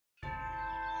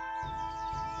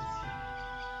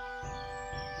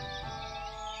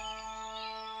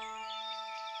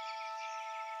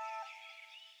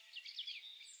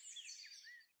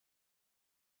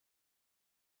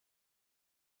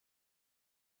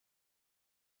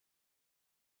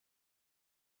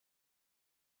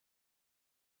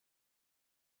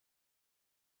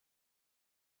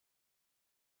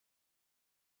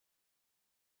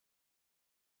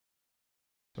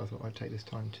so I thought I'd take this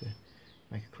time to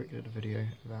make a quick little video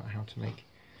about how to make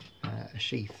a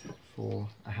sheath for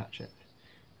a hatchet.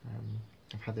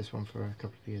 I've had this one for a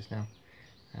couple of years now,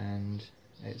 and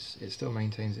it still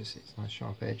maintains its nice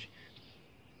sharp edge,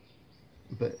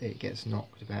 but it gets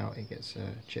knocked about, it gets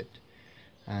chipped,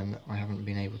 and I haven't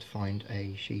been able to find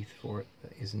a sheath for it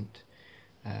that isn't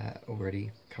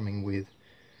already coming with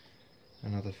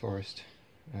another forest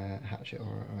hatchet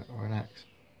or an axe.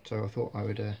 So I thought I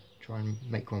would try and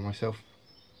make one myself.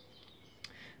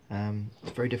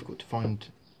 It's very difficult to find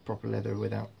proper leather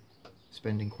without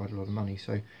spending quite a lot of money,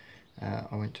 so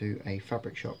I went to a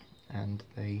fabric shop and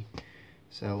they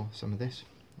sell some of this,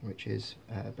 which is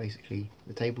basically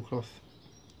the tablecloth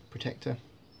protector.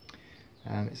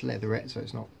 It's leatherette, so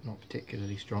it's not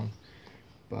particularly strong,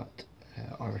 but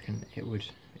I reckon it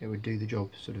would do the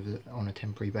job sort of on a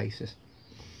temporary basis.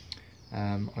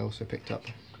 I also picked up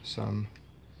some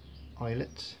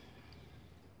eyelets.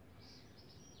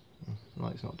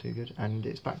 Light's not too good, and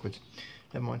it's backwards.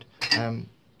 Never mind.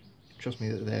 Trust me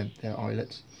that they're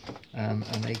eyelets, and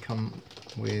they come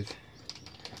with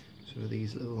sort of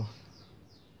these little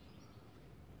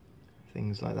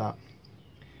things like that,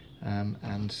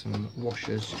 and some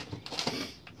washers.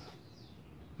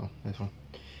 Oh, there's one.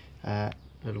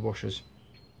 Little washers.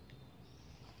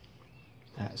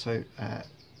 So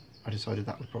I decided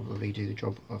that would probably do the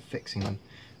job of fixing them,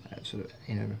 sort of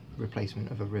in a replacement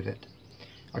of a rivet.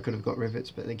 I could have got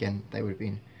rivets, but again, they would have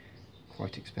been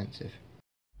quite expensive.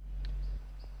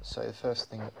 So the first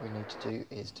thing that we need to do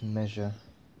is to measure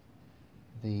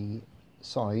the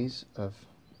size of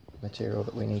material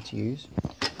that we need to use.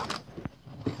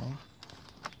 Okay.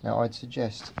 Now I'd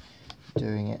suggest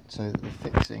doing it so that the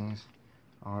fixings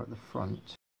are at the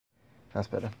front. That's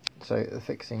better. So the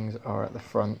fixings are at the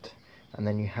front, and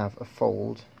then you have a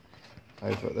fold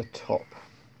over at the top.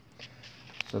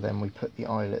 So then we put the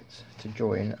eyelets to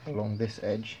join along this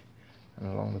edge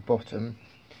and along the bottom,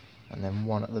 and then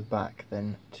one at the back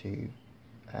then to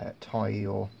tie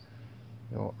your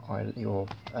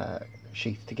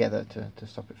sheath together to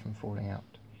stop it from falling out.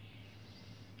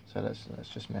 So let's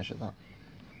just measure that.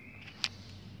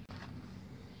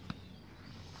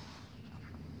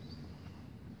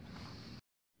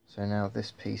 So now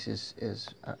this piece is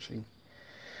actually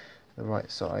the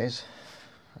right size.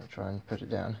 I'll try and put it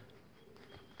down.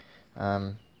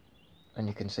 And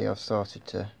you can see I've started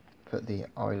to put the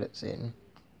eyelets in.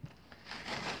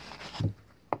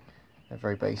 They're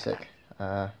very basic.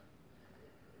 The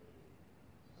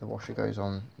washer goes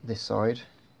on this side,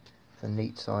 the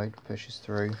neat side pushes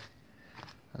through,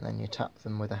 and then you tap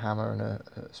them with a hammer and a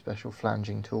special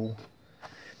flanging tool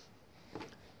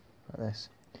like this,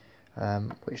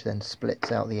 which then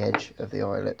splits out the edge of the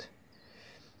eyelet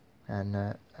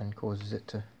and causes it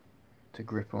to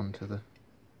grip onto the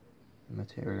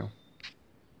material.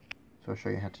 So I'll show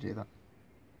you how to do that.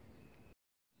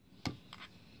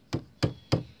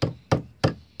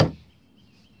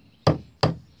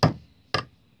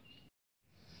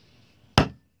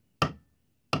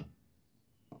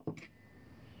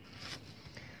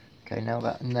 Okay, now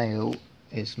that nail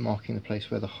is marking the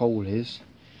place where the hole is.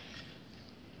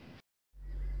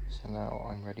 So now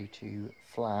I'm ready to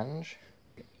flange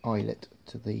the eyelet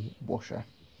to the washer.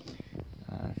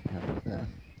 If you have a look there.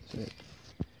 So the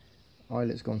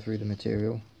eyelet's gone through the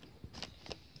material.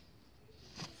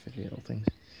 Fiddly little things.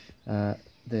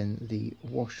 Then the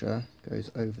washer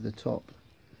goes over the top,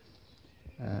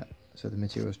 so the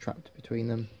material is trapped between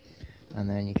them, and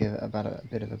then you give it about a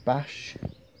bit of a bash.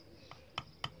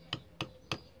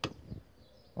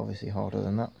 Obviously harder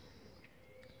than that.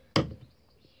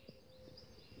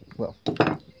 Well,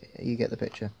 you get the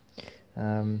picture.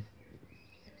 Can't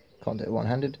do it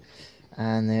one-handed.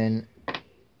 And then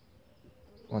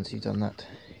once you've done that,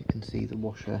 you can see the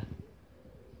washer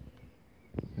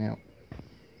now.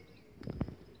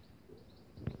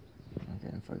 I'll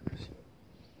get in focus.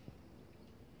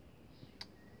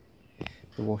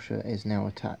 The washer is now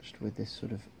attached with this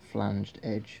sort of flanged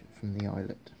edge from the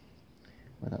eyelet,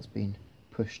 where that's been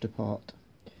pushed apart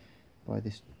by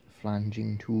this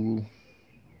flanging tool.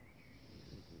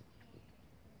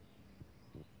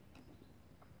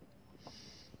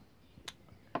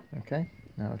 Okay,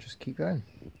 now I'll just keep going.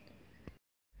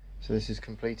 So this is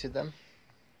completed then.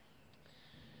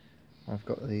 I've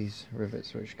got these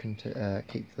rivets which can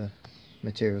keep the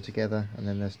material together, and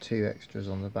then there's two extras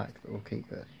on the back that will keep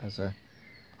it as a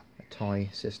tie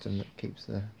system that keeps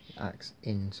the axe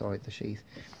inside the sheath.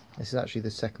 This is actually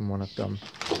the second one I've done.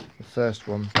 The first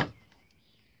one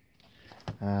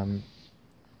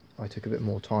I took a bit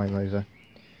more time over,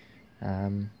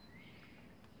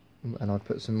 and I've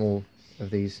put some more of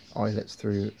these eyelets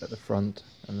through at the front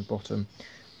and the bottom,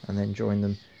 and then joined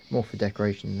them more for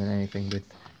decoration than anything with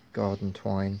garden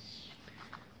twine,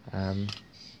 and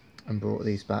brought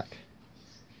these back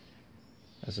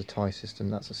as a tie system.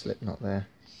 That's a slip knot there,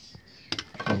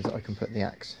 which means that I can put the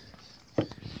axe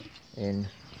in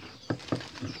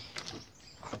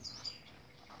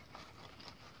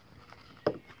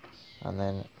and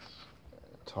then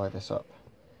tie this up,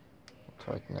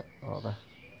 or tighten it rather,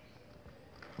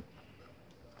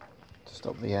 to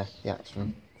stop the axe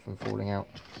from falling out.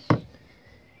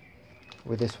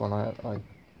 With this one I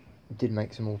did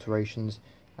make some alterations.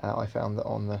 I found that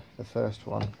on the first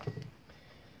one,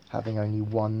 having only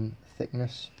one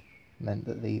thickness meant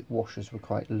that the washers were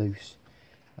quite loose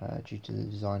due to the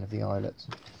design of the eyelets.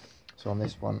 So on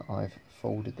this one I've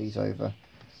folded these over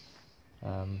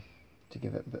to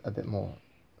give it a bit more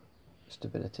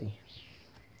stability.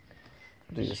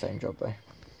 Do the same job though.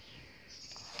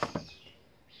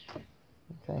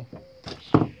 Okay.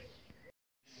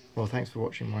 Well, thanks for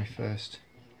watching my first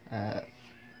actually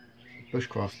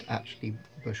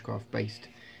bushcraft based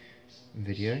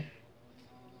video,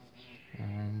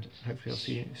 and hopefully I'll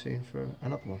see you soon for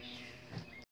another one.